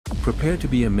Prepare to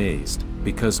be amazed,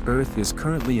 because Earth is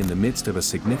currently in the midst of a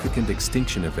significant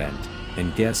extinction event,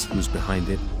 and guess who's behind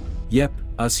it? Yep,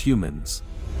 us humans.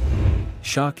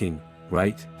 Shocking,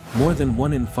 right? More than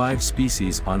 1 in 5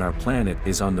 species on our planet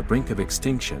is on the brink of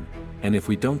extinction, and if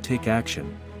we don't take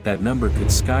action, that number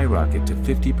could skyrocket to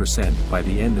 50% by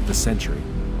the end of the century.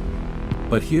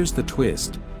 But here's the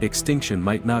twist, extinction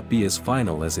might not be as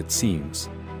final as it seems.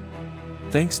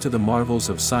 Thanks to the marvels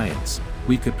of science,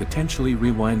 we could potentially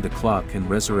rewind the clock and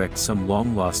resurrect some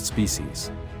long-lost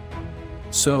species.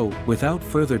 So, without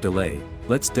further delay,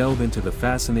 let's delve into the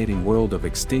fascinating world of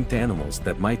extinct animals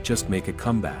that might just make a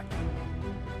comeback.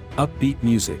 Upbeat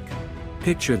music.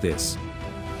 Picture this.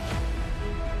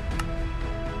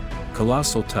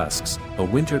 Colossal tusks, a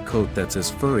winter coat that's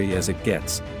as furry as it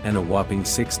gets, and a whopping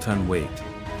 6-ton weight.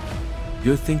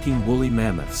 You're thinking woolly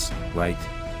mammoths, right?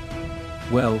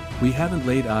 Well, we haven't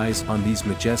laid eyes on these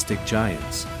majestic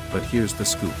giants, but here's the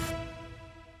scoop.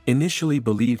 Initially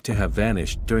believed to have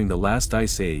vanished during the last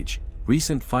ice age,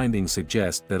 recent findings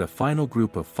suggest that a final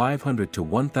group of 500 to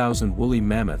 1,000 woolly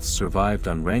mammoths survived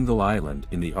on Wrangel Island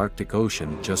in the Arctic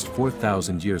Ocean just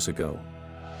 4,000 years ago.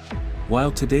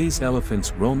 While today's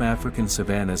elephants roam African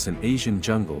savannas and Asian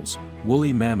jungles,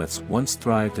 woolly mammoths once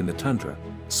thrived in the tundra,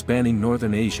 spanning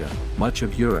northern Asia, much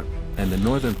of Europe, and the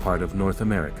northern part of North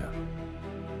America.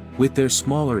 With their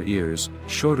smaller ears,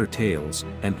 shorter tails,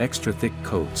 and extra thick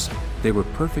coats, they were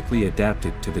perfectly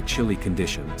adapted to the chilly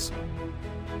conditions.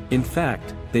 In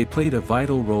fact, they played a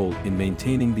vital role in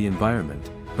maintaining the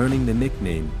environment, earning the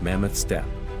nickname Mammoth Steppe.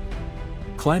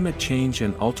 Climate change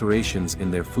and alterations in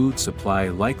their food supply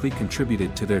likely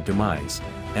contributed to their demise,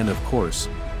 and of course,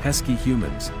 pesky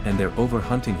humans and their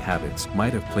overhunting habits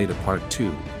might have played a part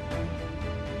too.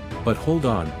 But hold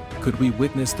on, could we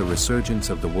witness the resurgence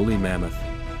of the woolly mammoth?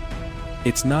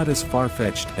 It's not as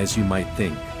far-fetched as you might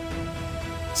think.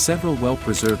 Several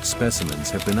well-preserved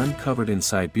specimens have been uncovered in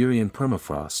Siberian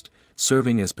permafrost,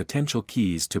 serving as potential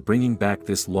keys to bringing back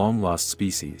this long-lost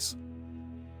species.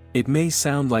 It may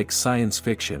sound like science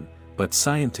fiction, but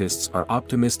scientists are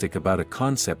optimistic about a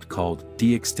concept called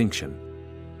de-extinction.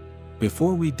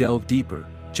 Before we delve deeper,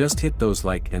 just hit those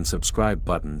like and subscribe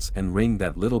buttons and ring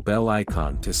that little bell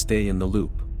icon to stay in the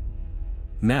loop.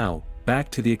 Now, back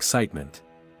to the excitement.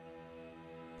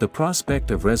 The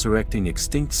prospect of resurrecting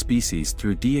extinct species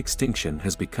through de-extinction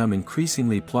has become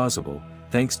increasingly plausible,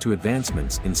 thanks to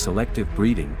advancements in selective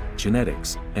breeding,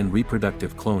 genetics, and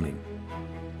reproductive cloning.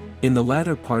 In the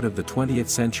latter part of the 20th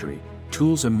century,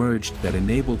 tools emerged that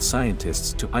enabled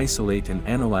scientists to isolate and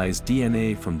analyze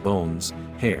DNA from bones,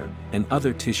 hair, and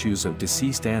other tissues of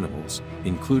deceased animals,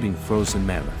 including frozen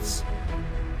mammoths.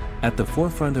 At the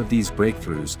forefront of these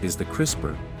breakthroughs is the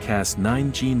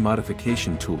CRISPR-Cas9 gene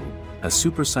modification tool, a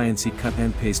super-sciencey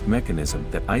cut-and-paste mechanism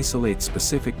that isolates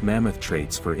specific mammoth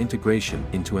traits for integration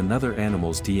into another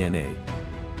animal's DNA.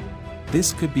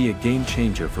 This could be a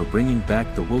game-changer for bringing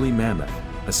back the woolly mammoth,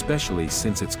 especially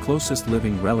since its closest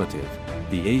living relative,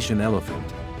 the Asian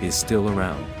elephant, is still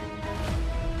around.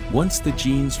 Once the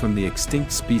genes from the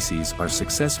extinct species are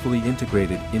successfully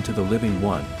integrated into the living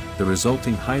one, the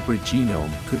resulting hybrid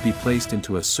genome could be placed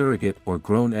into a surrogate or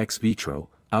grown ex vitro,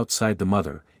 outside the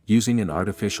mother, using an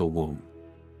artificial womb.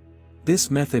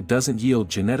 This method doesn't yield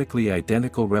genetically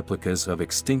identical replicas of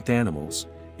extinct animals.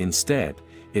 Instead,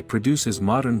 it produces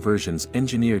modern versions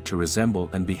engineered to resemble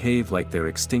and behave like their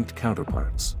extinct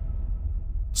counterparts.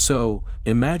 So,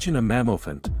 imagine a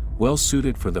mammophant, well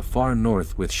suited for the far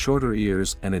north with shorter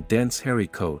ears and a dense hairy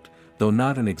coat, though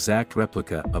not an exact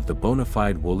replica of the bona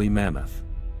fide woolly mammoth.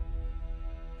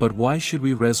 But why should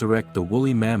we resurrect the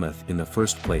woolly mammoth in the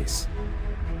first place?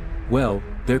 Well,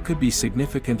 there could be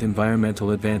significant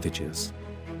environmental advantages.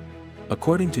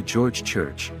 According to George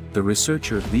Church, the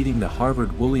researcher leading the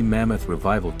Harvard Woolly Mammoth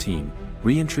Revival Team,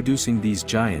 reintroducing these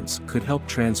giants could help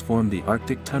transform the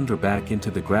Arctic tundra back into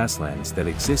the grasslands that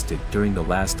existed during the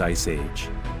last ice age.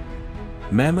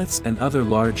 Mammoths and other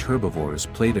large herbivores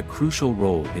played a crucial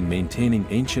role in maintaining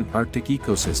ancient Arctic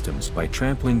ecosystems by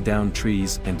trampling down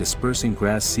trees and dispersing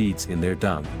grass seeds in their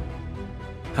dung.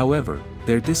 However,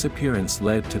 their disappearance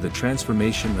led to the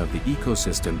transformation of the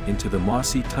ecosystem into the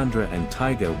mossy tundra and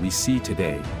taiga we see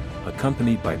today,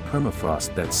 accompanied by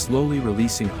permafrost that's slowly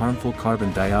releasing harmful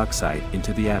carbon dioxide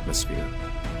into the atmosphere.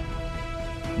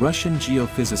 Russian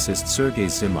geophysicist Sergei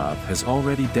Zimov has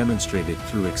already demonstrated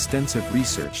through extensive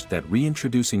research that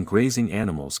reintroducing grazing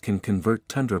animals can convert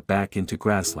tundra back into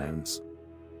grasslands.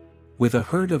 With a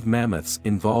herd of mammoths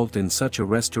involved in such a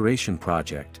restoration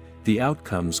project, the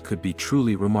outcomes could be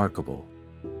truly remarkable.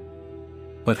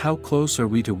 But how close are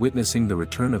we to witnessing the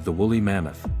return of the woolly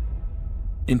mammoth?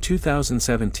 In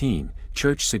 2017,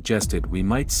 Church suggested we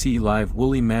might see live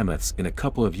woolly mammoths in a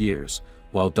couple of years,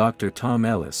 while Dr. Tom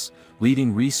Ellis,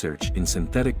 leading research in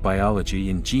synthetic biology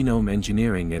and genome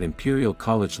engineering at Imperial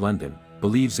College London,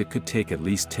 believes it could take at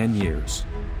least 10 years.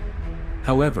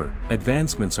 However,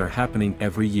 advancements are happening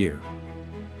every year.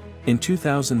 In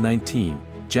 2019,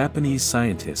 Japanese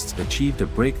scientists achieved a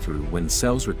breakthrough when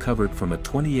cells recovered from a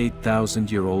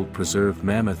 28,000-year-old preserved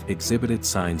mammoth exhibited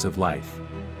signs of life.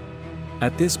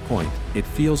 At this point, it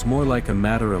feels more like a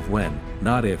matter of when,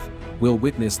 not if, we'll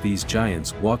witness these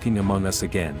giants walking among us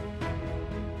again.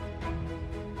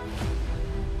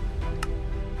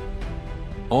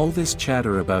 All this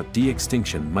chatter about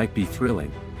de-extinction might be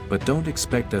thrilling, but don't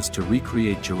expect us to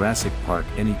recreate Jurassic Park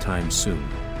anytime soon.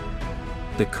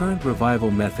 The current revival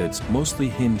methods mostly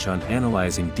hinge on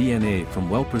analyzing DNA from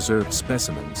well-preserved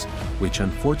specimens, which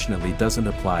unfortunately doesn't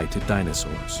apply to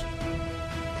dinosaurs.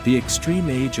 The extreme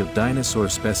age of dinosaur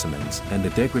specimens and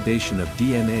the degradation of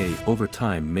DNA over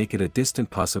time make it a distant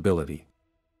possibility.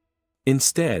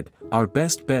 Instead, our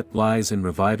best bet lies in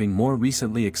reviving more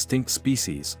recently extinct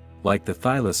species, like the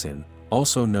thylacine,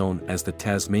 also known as the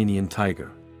Tasmanian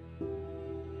tiger.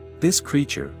 This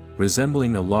creature,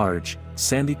 resembling a large,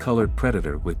 sandy-colored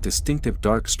predator with distinctive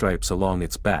dark stripes along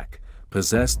its back,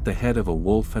 possessed the head of a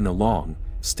wolf and a long,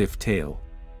 stiff tail.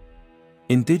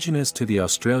 Indigenous to the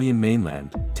Australian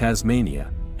mainland,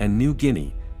 Tasmania, and New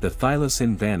Guinea, the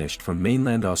thylacine vanished from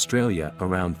mainland Australia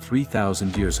around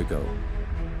 3,000 years ago.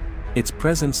 Its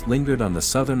presence lingered on the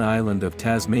southern island of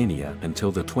Tasmania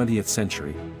until the 20th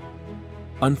century.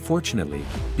 Unfortunately,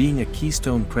 being a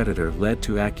keystone predator led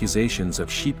to accusations of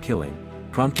sheep killing,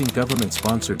 prompting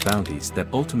government-sponsored bounties that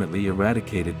ultimately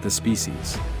eradicated the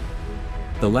species.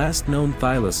 The last known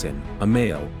thylacine, a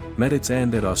male, met its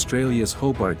end at Australia's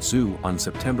Hobart Zoo on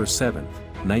September 7,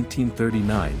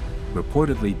 1939,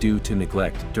 reportedly due to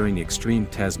neglect during extreme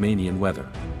Tasmanian weather.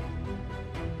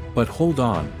 But hold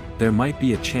on, there might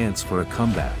be a chance for a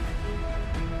comeback.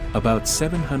 About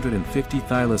 750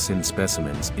 thylacine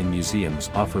specimens in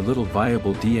museums offer little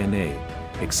viable DNA,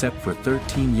 except for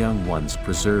 13 young ones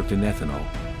preserved in ethanol.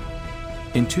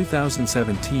 In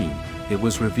 2017, it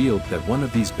was revealed that one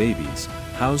of these babies,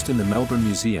 housed in the Melbourne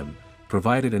Museum,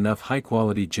 provided enough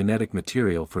high-quality genetic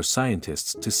material for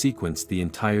scientists to sequence the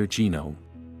entire genome.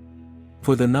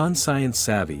 For the non-science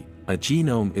savvy, a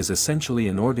genome is essentially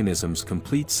an organism's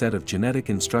complete set of genetic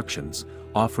instructions,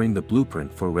 offering the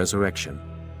blueprint for resurrection.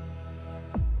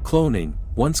 Cloning,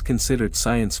 once considered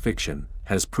science fiction,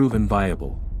 has proven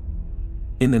viable.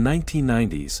 In the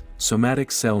 1990s,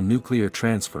 somatic cell nuclear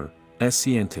transfer,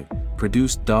 SCNT,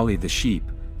 produced Dolly the sheep,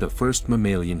 the first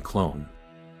mammalian clone.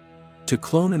 To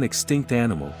clone an extinct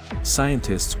animal,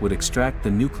 scientists would extract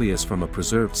the nucleus from a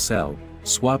preserved cell,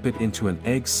 swap it into an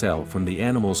egg cell from the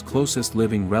animal's closest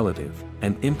living relative,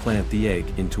 and implant the egg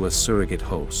into a surrogate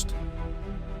host.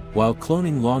 While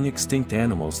cloning long-extinct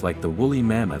animals like the woolly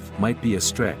mammoth might be a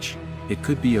stretch, it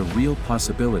could be a real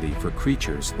possibility for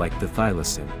creatures like the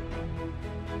thylacine.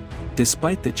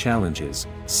 Despite the challenges,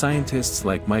 scientists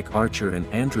like Mike Archer and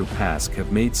Andrew Pask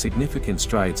have made significant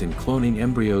strides in cloning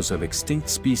embryos of extinct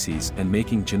species and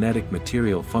making genetic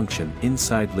material function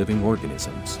inside living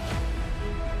organisms.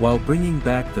 While bringing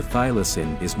back the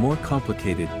thylacine is more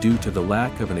complicated due to the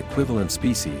lack of an equivalent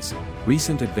species,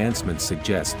 recent advancements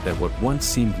suggest that what once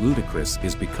seemed ludicrous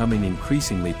is becoming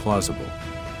increasingly plausible.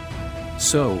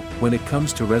 So, when it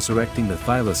comes to resurrecting the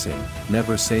thylacine,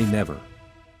 never say never.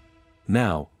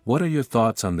 Now, what are your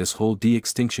thoughts on this whole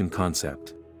de-extinction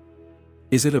concept?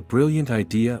 Is it a brilliant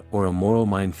idea or a moral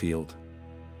minefield?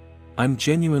 I'm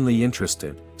genuinely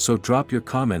interested, so drop your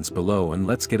comments below and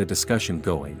let's get a discussion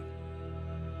going.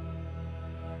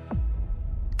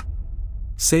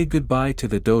 Say goodbye to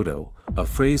the dodo, a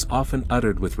phrase often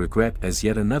uttered with regret as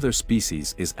yet another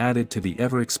species is added to the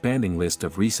ever-expanding list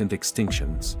of recent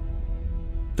extinctions.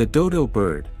 The dodo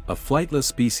bird, a flightless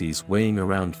species weighing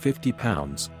around 50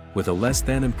 pounds, with a less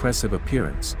than impressive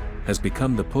appearance, has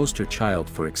become the poster child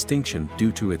for extinction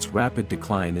due to its rapid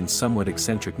decline and somewhat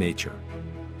eccentric nature.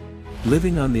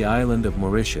 Living on the island of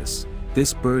Mauritius,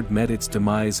 this bird met its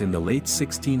demise in the late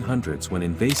 1600s when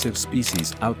invasive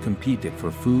species outcompeted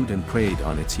for food and preyed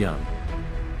on its young.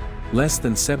 Less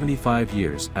than 75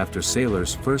 years after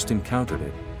sailors first encountered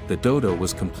it, the dodo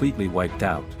was completely wiped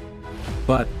out.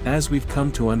 But, as we've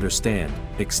come to understand,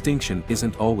 extinction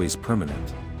isn't always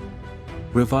permanent.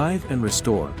 Revive and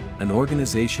Restore, an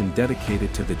organization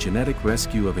dedicated to the genetic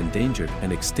rescue of endangered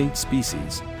and extinct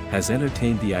species, has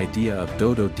entertained the idea of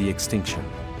dodo de-extinction.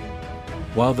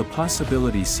 While the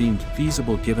possibility seemed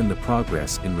feasible given the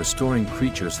progress in restoring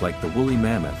creatures like the woolly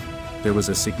mammoth, there was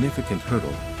a significant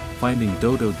hurdle: finding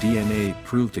dodo DNA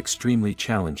proved extremely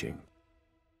challenging.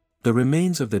 The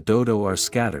remains of the dodo are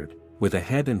scattered, with a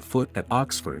head and foot at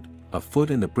Oxford, a foot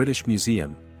in the British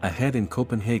Museum, a head in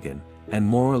Copenhagen, and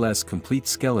more or less complete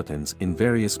skeletons in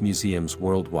various museums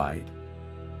worldwide.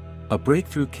 A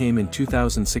breakthrough came in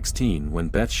 2016 when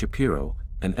Beth Shapiro,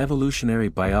 an evolutionary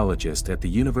biologist at the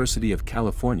University of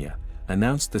California,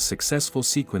 announced the successful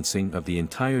sequencing of the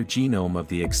entire genome of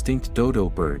the extinct dodo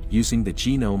bird using the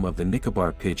genome of the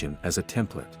Nicobar pigeon as a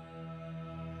template.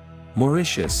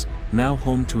 Mauritius, now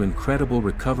home to incredible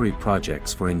recovery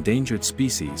projects for endangered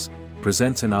species,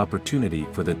 presents an opportunity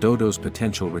for the dodo's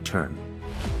potential return.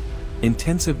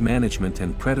 Intensive management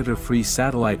and predator-free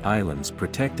satellite islands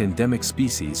protect endemic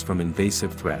species from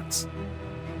invasive threats.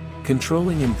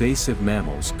 Controlling invasive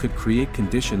mammals could create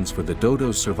conditions for the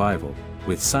dodo's survival,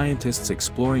 with scientists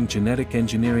exploring genetic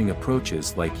engineering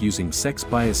approaches like using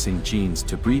sex-biasing genes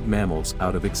to breed mammals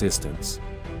out of existence.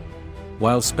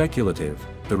 While speculative,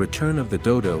 the return of the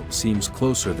dodo seems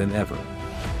closer than ever.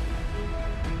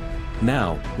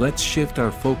 Now, let's shift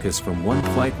our focus from one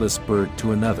flightless bird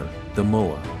to another, the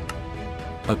moa.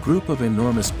 A group of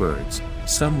enormous birds,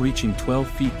 some reaching 12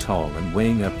 feet tall and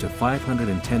weighing up to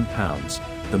 510 pounds,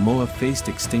 the moa faced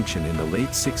extinction in the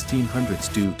late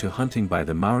 1600s due to hunting by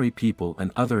the Maori people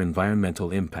and other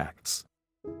environmental impacts.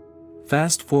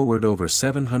 Fast forward over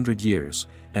 700 years,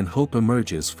 and hope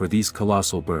emerges for these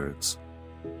colossal birds.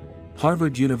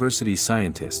 Harvard University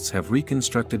scientists have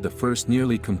reconstructed the first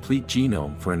nearly complete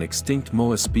genome for an extinct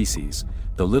moa species,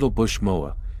 the little bush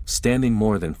moa, standing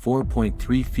more than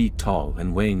 4.3 feet tall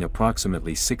and weighing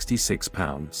approximately 66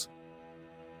 pounds.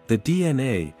 The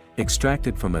DNA,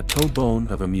 extracted from a toe bone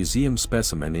of a museum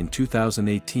specimen in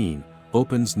 2018,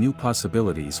 opens new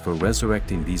possibilities for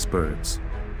resurrecting these birds.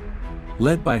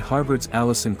 Led by Harvard's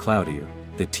Alison Cloutier,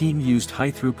 the team used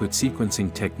high-throughput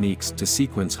sequencing techniques to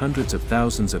sequence hundreds of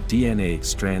thousands of DNA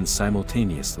strands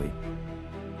simultaneously.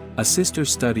 A sister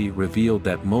study revealed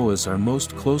that moas are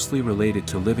most closely related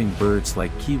to living birds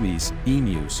like kiwis,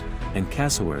 emus, and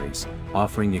cassowaries,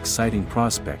 offering exciting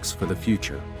prospects for the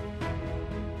future.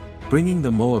 Bringing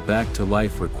the moa back to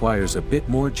life requires a bit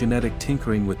more genetic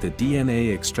tinkering with the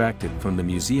DNA extracted from the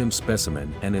museum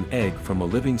specimen and an egg from a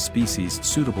living species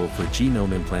suitable for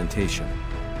genome implantation.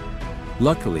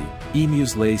 Luckily,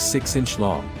 emus lay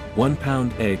 6-inch-long,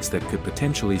 1-pound eggs that could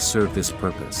potentially serve this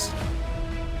purpose.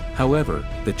 However,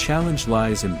 the challenge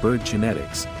lies in bird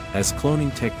genetics, as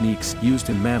cloning techniques used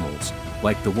in mammals,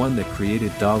 like the one that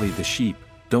created Dolly the sheep,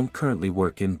 don't currently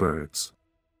work in birds.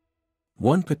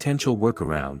 One potential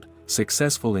workaround,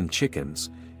 successful in chickens,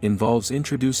 involves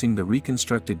introducing the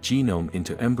reconstructed genome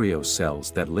into embryo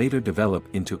cells that later develop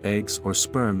into eggs or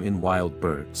sperm in wild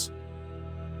birds.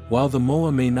 While the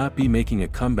moa may not be making a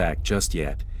comeback just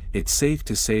yet, it's safe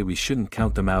to say we shouldn't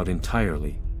count them out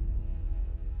entirely.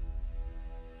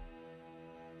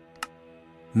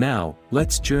 Now,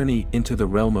 let's journey into the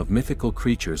realm of mythical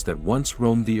creatures that once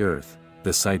roamed the earth,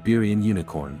 the Siberian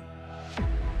unicorn.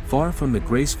 Far from the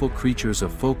graceful creatures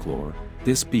of folklore,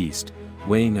 this beast,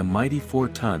 weighing a mighty 4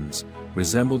 tons,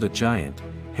 resembled a giant,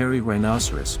 hairy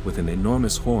rhinoceros with an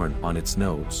enormous horn on its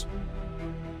nose.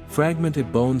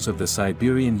 Fragmented bones of the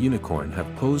Siberian unicorn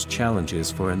have posed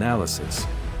challenges for analysis,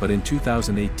 but in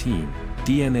 2018,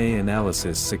 DNA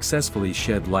analysis successfully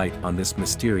shed light on this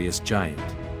mysterious giant.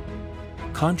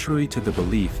 Contrary to the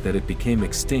belief that it became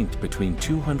extinct between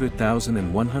 200,000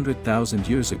 and 100,000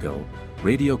 years ago,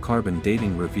 radiocarbon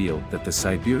dating revealed that the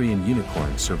Siberian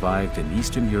unicorn survived in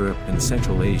Eastern Europe and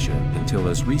Central Asia until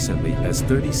as recently as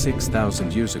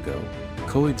 36,000 years ago,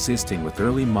 coexisting with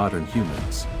early modern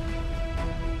humans.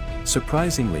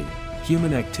 Surprisingly,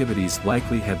 human activities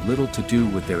likely had little to do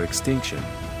with their extinction.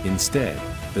 Instead,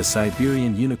 the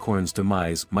Siberian unicorn's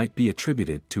demise might be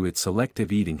attributed to its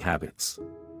selective eating habits.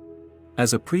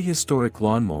 As a prehistoric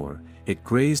lawnmower, it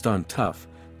grazed on tough,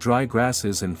 dry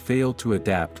grasses and failed to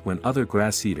adapt when other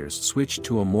grass eaters switched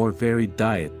to a more varied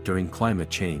diet during climate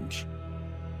change.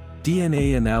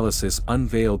 DNA analysis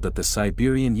unveiled that the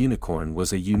Siberian unicorn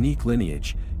was a unique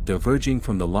lineage, diverging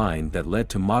from the line that led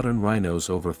to modern rhinos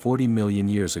over 40 million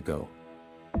years ago.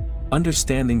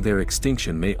 Understanding their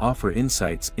extinction may offer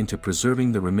insights into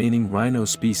preserving the remaining rhino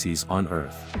species on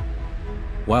Earth.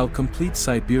 While complete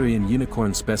Siberian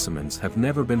unicorn specimens have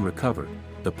never been recovered,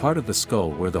 the part of the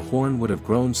skull where the horn would have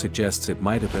grown suggests it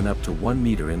might have been up to 1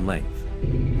 meter in length.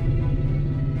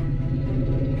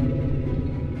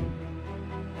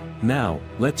 Now,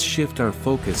 let's shift our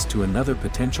focus to another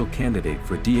potential candidate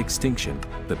for de-extinction,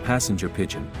 the passenger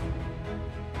pigeon.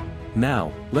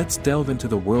 Now, let's delve into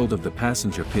the world of the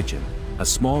passenger pigeon, a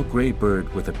small gray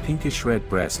bird with a pinkish-red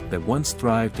breast that once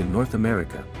thrived in North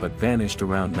America but vanished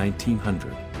around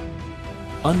 1900.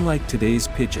 Unlike today's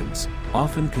pigeons,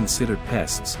 often considered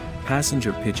pests,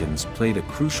 passenger pigeons played a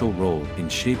crucial role in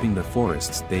shaping the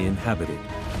forests they inhabited.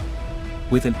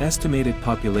 With an estimated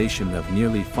population of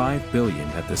nearly 5 billion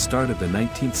at the start of the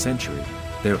 19th century,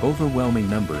 their overwhelming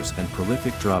numbers and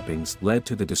prolific droppings led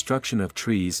to the destruction of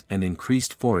trees and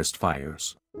increased forest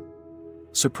fires.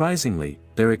 Surprisingly,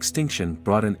 their extinction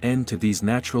brought an end to these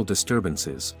natural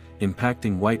disturbances,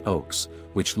 impacting white oaks,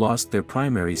 which lost their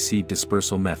primary seed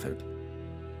dispersal method.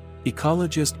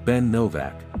 Ecologist Ben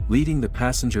Novak, leading the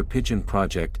passenger pigeon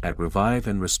project at Revive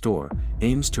and Restore,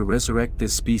 aims to resurrect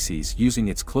this species using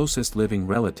its closest living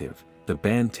relative, the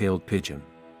band-tailed pigeon.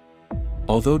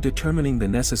 Although determining the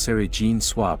necessary gene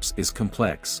swaps is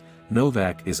complex,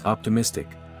 Novak is optimistic,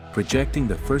 projecting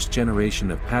the first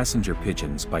generation of passenger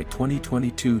pigeons by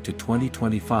 2022 to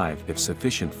 2025 if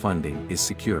sufficient funding is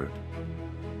secured.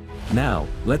 Now,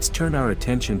 let's turn our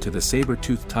attention to the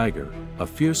saber-toothed tiger, a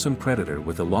fearsome predator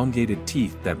with elongated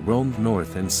teeth that roamed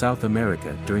North and South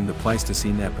America during the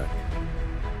Pleistocene epoch.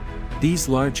 These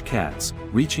large cats,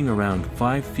 reaching around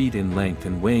 5 feet in length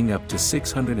and weighing up to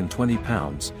 620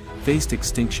 pounds, faced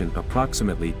extinction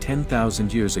approximately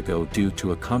 10,000 years ago due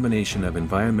to a combination of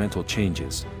environmental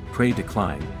changes, prey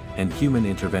decline, and human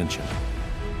intervention.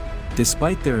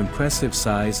 Despite their impressive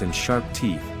size and sharp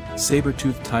teeth,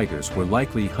 saber-toothed tigers were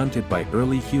likely hunted by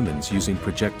early humans using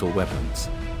projectile weapons.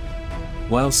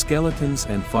 While skeletons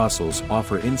and fossils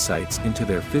offer insights into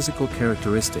their physical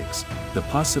characteristics, the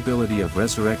possibility of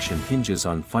resurrection hinges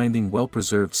on finding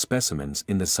well-preserved specimens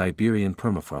in the Siberian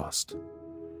permafrost.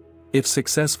 If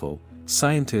successful,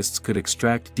 scientists could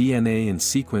extract DNA and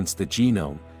sequence the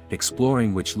genome,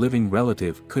 exploring which living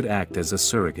relative could act as a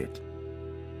surrogate.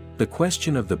 The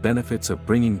question of the benefits of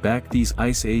bringing back these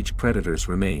Ice Age predators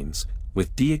remains,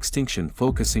 with de-extinction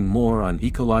focusing more on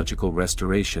ecological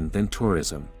restoration than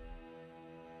tourism.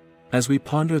 As we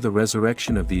ponder the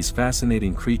resurrection of these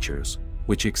fascinating creatures,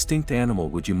 which extinct animal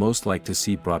would you most like to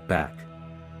see brought back?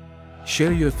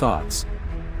 Share your thoughts.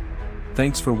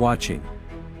 Thanks for watching.